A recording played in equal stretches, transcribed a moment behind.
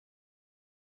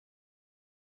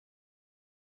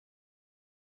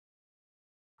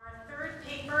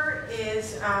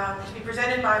is to be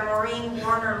presented by Maureen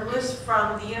Warner-Lewis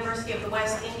from the University of the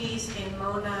West Indies in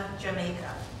Bona,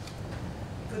 Jamaica.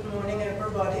 Good morning,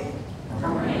 everybody. Good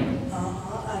morning.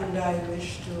 And I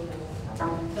wish to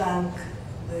thank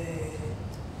the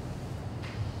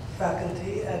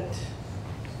faculty at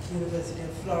University of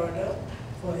Florida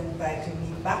for inviting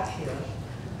me back here.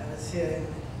 I was here in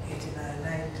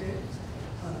 89-90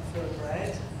 on a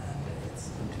Fulbright, and it's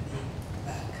good to be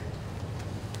back.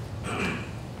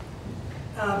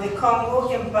 The Congo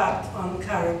impact on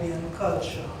Caribbean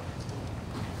culture.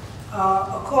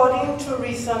 According to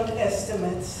recent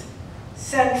estimates,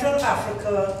 Central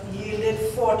Africa yielded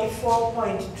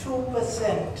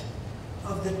 44.2%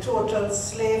 of the total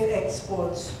slave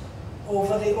exports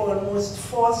over the almost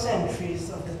 4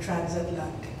 centuries of the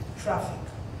transatlantic traffic.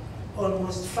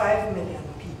 Almost 5 million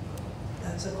people.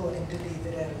 That's according to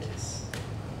David Eldis.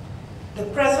 The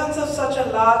presence of such a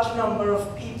large number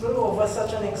of people over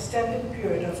such an extended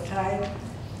period of time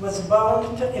was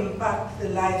bound to impact the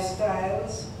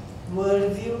lifestyles,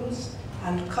 worldviews,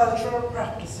 and cultural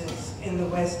practices in the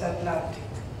West Atlantic,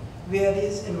 where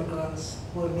these immigrants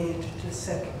were made to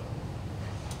settle.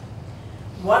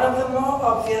 One of the more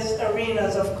obvious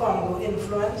arenas of Congo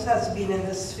influence has been in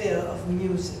the sphere of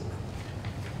music.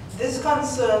 This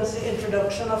concerns the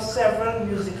introduction of several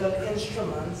musical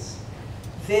instruments,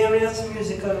 various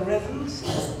musical rhythms,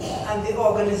 and the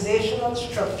organizational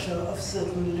structure of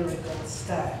certain lyrical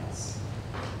styles.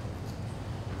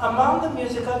 Among the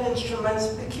musical instruments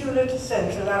peculiar to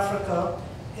Central Africa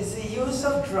is the use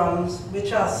of drums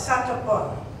which are sat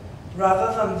upon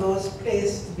rather than those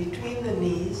placed between the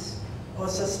knees or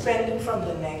suspended from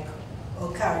the neck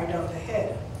or carried on the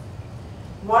head.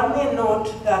 One may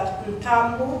note that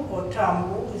ntambu or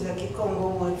tambu is a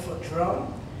Kikongo word for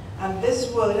drum, and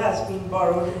this word has been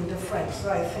borrowed into French,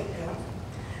 so I think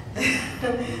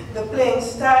the playing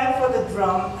style for the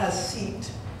drum as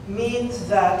seat means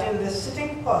that in the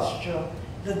sitting posture,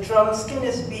 the drum skin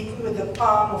is beaten with the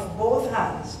palm of both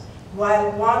hands,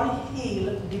 while one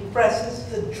heel depresses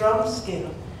the drum skin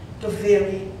to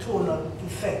vary tonal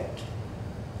effect.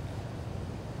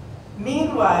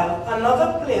 Meanwhile,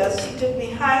 another player seated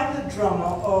behind the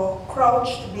drummer or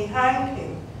crouched behind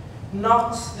him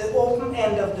knocks the open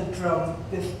end of the drum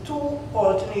with 2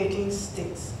 alternating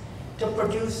sticks to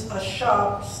produce a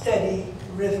sharp, steady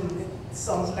rhythm. It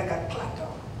sounds like a clatter.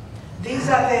 These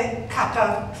are the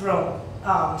kata drum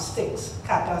sticks,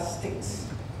 kata sticks,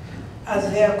 as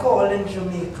they are called in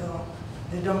Jamaica,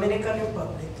 the Dominican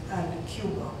Republic, and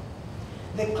Cuba.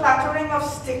 The clattering of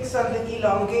sticks and the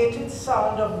elongated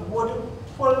sound of wood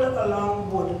pulled along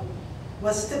wood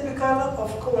was typical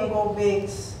of Kongo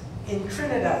bakes in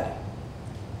Trinidad.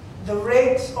 The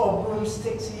rakes or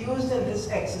broomsticks used in this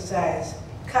exercise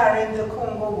carried the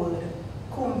Kongo word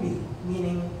kumbi,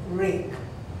 meaning rake.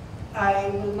 I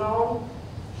will now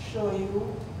show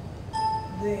you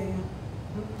the,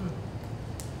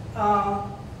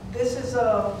 this is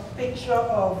a picture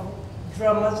of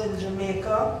drummers in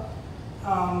Jamaica,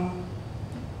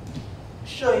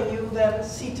 showing you them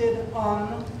seated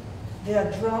on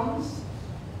their drums.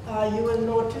 You will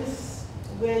notice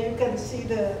where you can see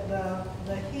the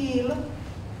heel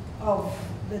of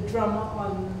the drummer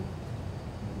on,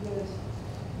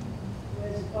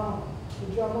 where's it on? The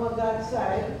drummer on that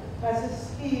side has his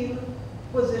heel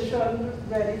positioned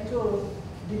ready to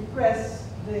depress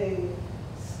the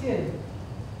skin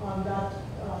on that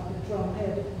the drum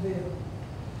head there.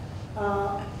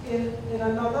 In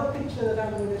another picture that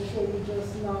I'm going to show you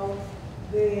just now,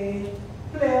 the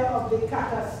player of the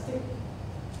kata stick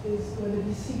is going to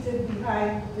be seated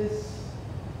behind this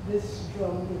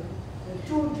drum here. There are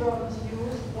 2 drums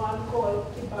used, one called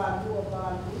kibandu or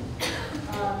bandu,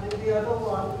 and the other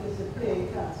one is a playing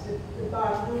cast. The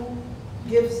bandu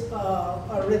gives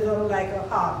a rhythm like a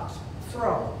heart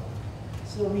throb.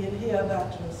 So we'll hear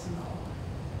that just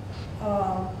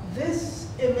now. This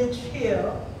image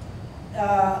here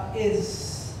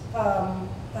is,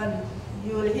 and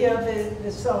you will hear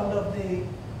the sound of the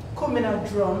Kumina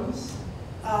drums.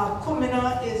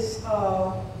 Kumina is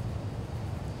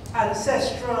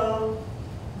ancestral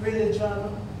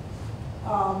religion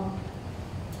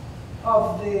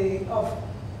of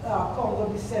Congo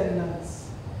descendants.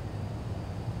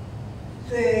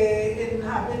 They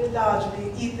inhabit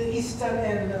largely the eastern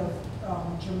end of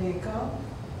Jamaica.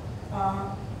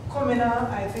 Kumina,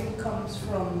 I think, comes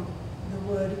from the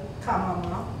word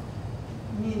kamama,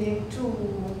 meaning to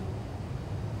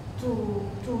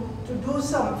do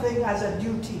something as a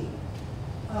duty,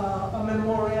 a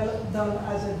memorial done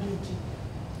as a duty.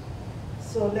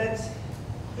 So let's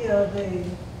hear the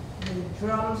the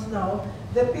drums now.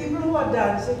 The people who are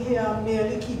dancing here are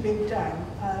merely keeping time.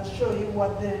 I'll show you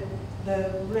what the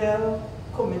real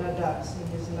Kumina dancing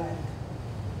is like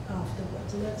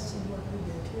afterwards. Let's see what we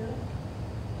get here.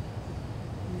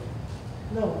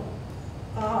 No.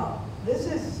 This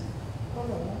is, oh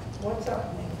no, what's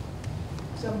happening?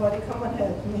 Somebody come and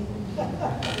help me.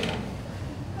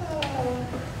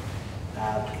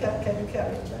 Can you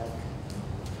carry it back?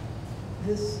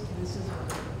 This is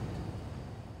what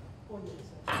oh yes.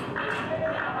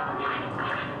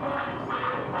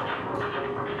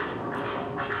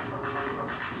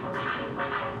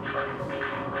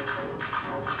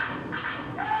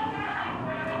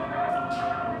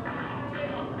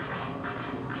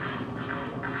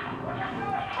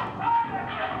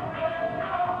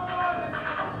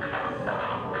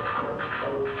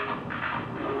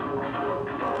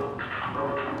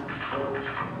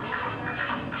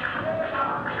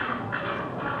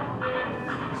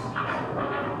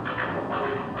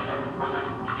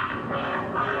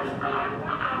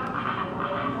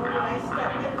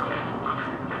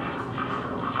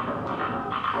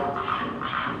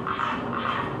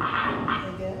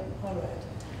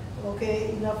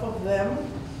 Okay, enough of them.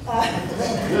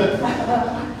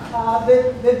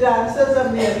 The dancers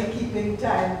are merely keeping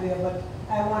time there, but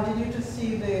I wanted you to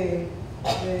see the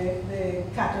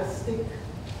kata stick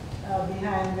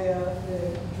behind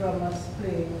the drummers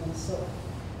playing and so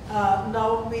on.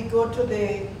 Now we go to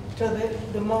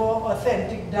the more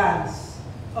authentic dance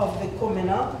of the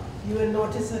Kumina. You will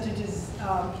notice that it is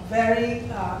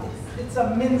it's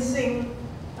a mincing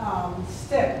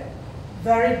step,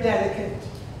 very delicate,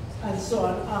 and so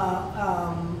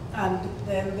on. And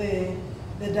then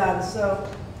the dancer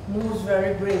moves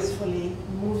very gracefully,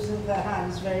 moves with the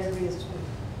hands very gracefully.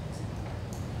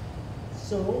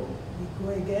 So we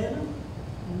go again,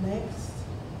 next,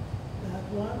 that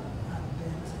one, and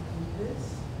then I do this,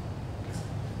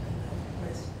 and I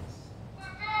press this.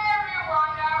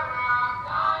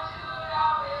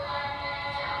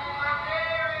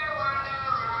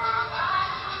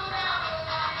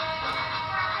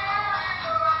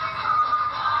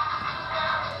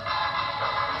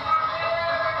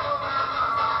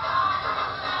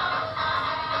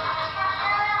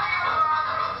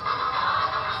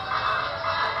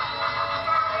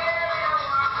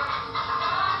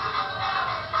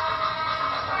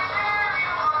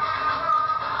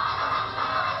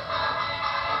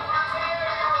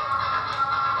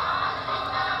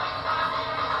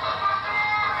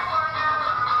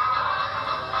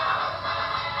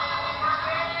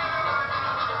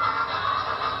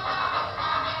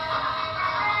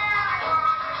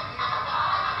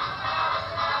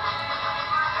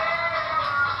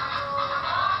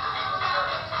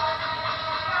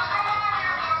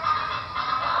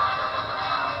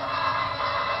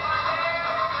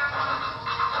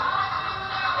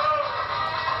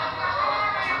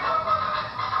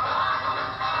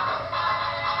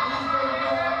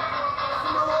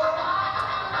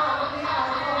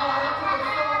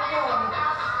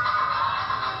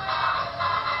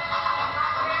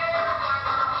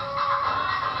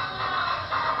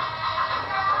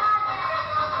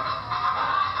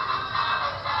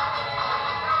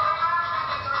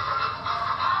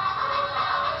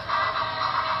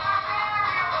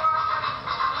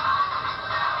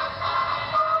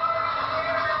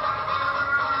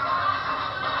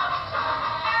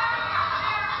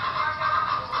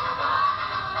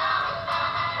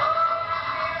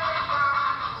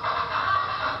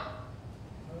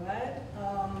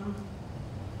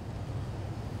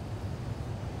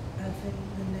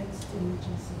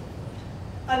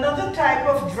 Another type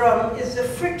of drum is the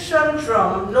friction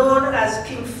drum, known as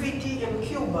kimfiti in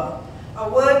Cuba, a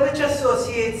word which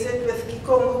associates it with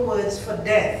Kongo words for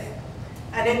death.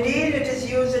 And indeed, it is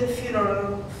used in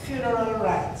funeral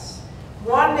rites.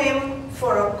 One name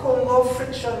for a Kongo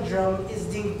friction drum is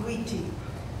dingwiti,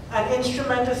 an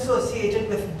instrument associated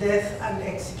with death and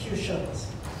executions.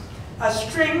 A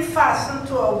string fastened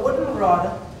to a wooden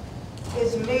rod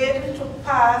is made to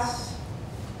pass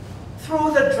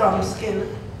through the drum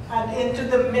skin and into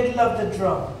the middle of the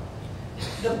drum.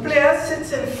 The player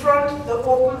sits in front, the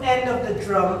open end of the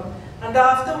drum, and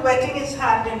after wetting his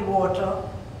hand in water,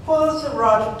 pulls the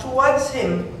rod towards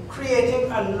him,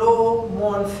 creating a low,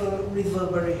 mournful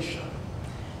reverberation.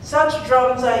 Such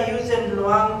drums are used in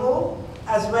Luango,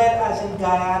 as well as in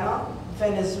Guyana,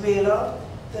 Venezuela,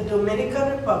 the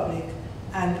Dominican Republic,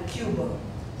 and Cuba.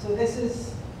 So this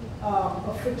is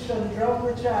a friction drum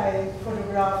which I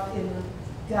photographed in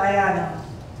Guyana,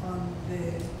 on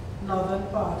the northern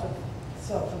part of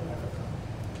South America.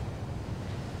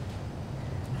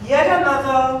 Yet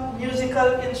another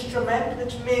musical instrument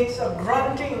which makes a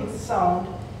grunting sound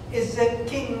is the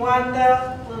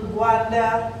Kingwanda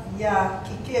Ngwanda Ya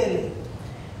Kikele.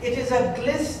 It is a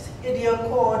glist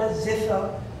idiochord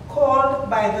zither called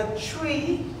by the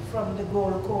tree from the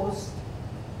Gold Coast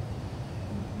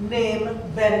named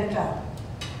Benta.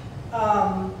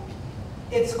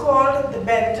 It's called the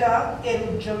Benta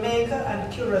in Jamaica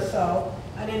and Curacao,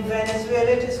 and in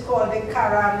Venezuela it is called the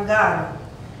Karangan.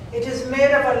 It is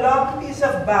made of a long piece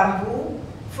of bamboo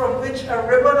from which a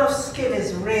ribbon of skin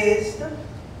is raised.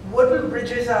 Wooden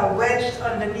bridges are wedged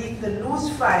underneath the loose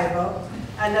fiber,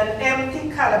 and an empty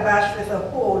calabash with a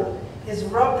hole is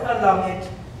rubbed along it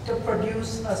to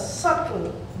produce a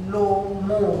subtle low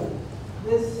moan.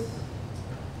 This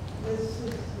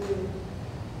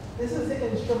is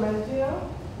the instrument here.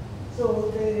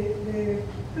 So the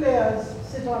players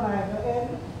sit on either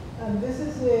end, and this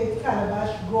is a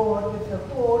calabash gourd with a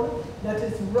hole that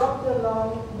is rubbed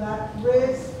along that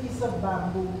raised piece of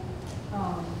bamboo.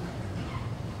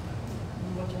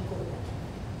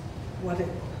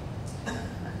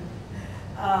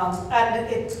 And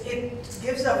it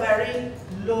gives a very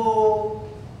low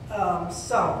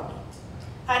sound.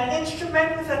 An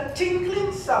instrument with a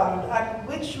tinkling sound, and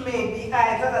which may be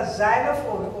either a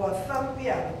xylophone or a thumb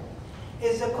piano,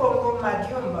 is the Kongo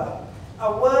Madumba,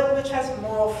 a word which has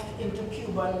morphed into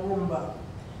Cuban rumba.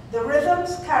 The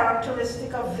rhythms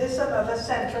characteristic of this and other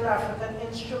Central African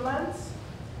instruments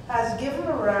has given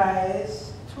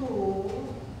rise to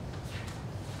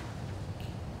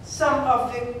some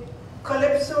of the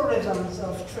calypso rhythms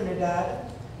of Trinidad,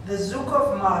 the zouk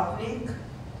of Martinique,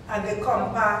 and the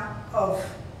compa of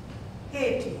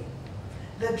Haiti.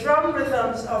 The drum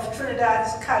rhythms of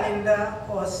Trinidad's kalinda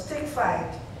or stick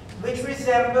fight, which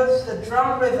resembles the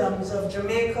drum rhythms of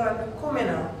Jamaican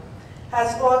kumina,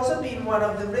 has also been one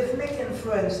of the rhythmic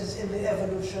influences in the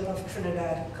evolution of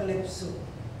Trinidad calypso.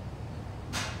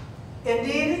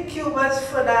 Indeed, Cuba's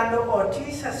Fernando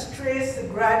Ortiz has traced the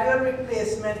gradual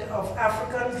replacement of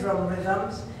African drum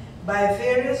rhythms by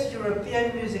various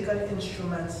European musical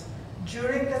instruments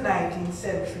during the 19th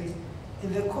century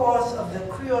in the course of the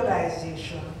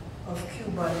creolization of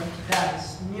Cuban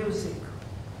dance music.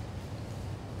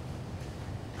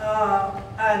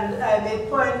 And I may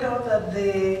point out that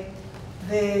the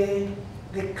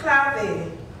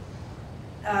clave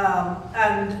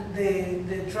and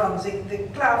the drums, the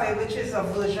clave, which is a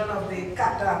version of the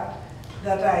kata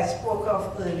that I spoke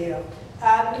of earlier,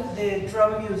 and the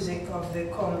drum music of the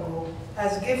Congo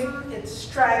has given its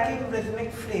striking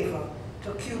rhythmic flavor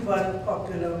to Cuban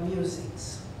popular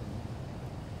musics.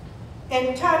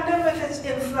 In tandem with its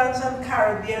influence on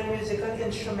Caribbean musical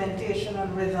instrumentation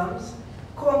and rhythms,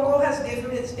 Congo has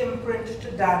given its imprint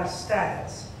to dance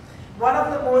styles. One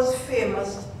of the most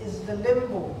famous is the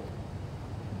limbo,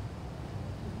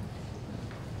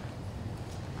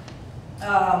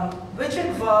 which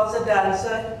involves a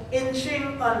dancer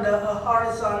inching under a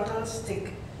horizontal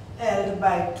stick held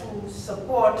by two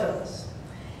supporters.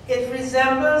 It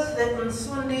resembles the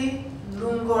Nsundi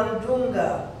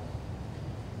Lungondunga,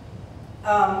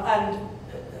 and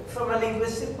from a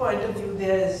linguistic point of view,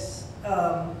 there is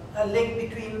a link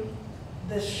between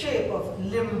the shape of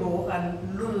limbo and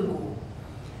lungu.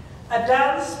 A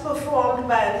dance performed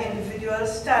by an individual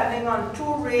standing on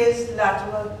two raised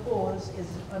lateral poles is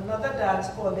another dance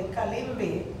called the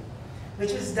kalimbe,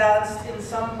 which is danced in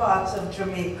some parts of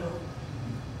Jamaica.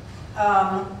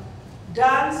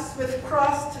 Dance with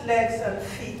crossed legs and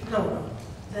feet. No,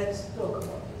 let's talk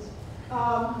about this.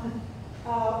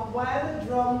 While the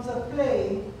drums are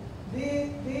playing,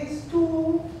 these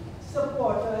two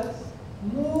supporters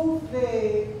move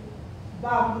the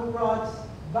bamboo rods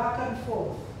back and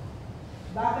forth,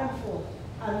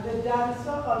 and the dancer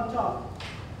on top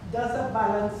does a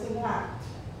balancing act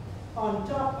on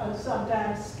top and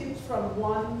sometimes skips from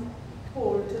one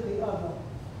pole to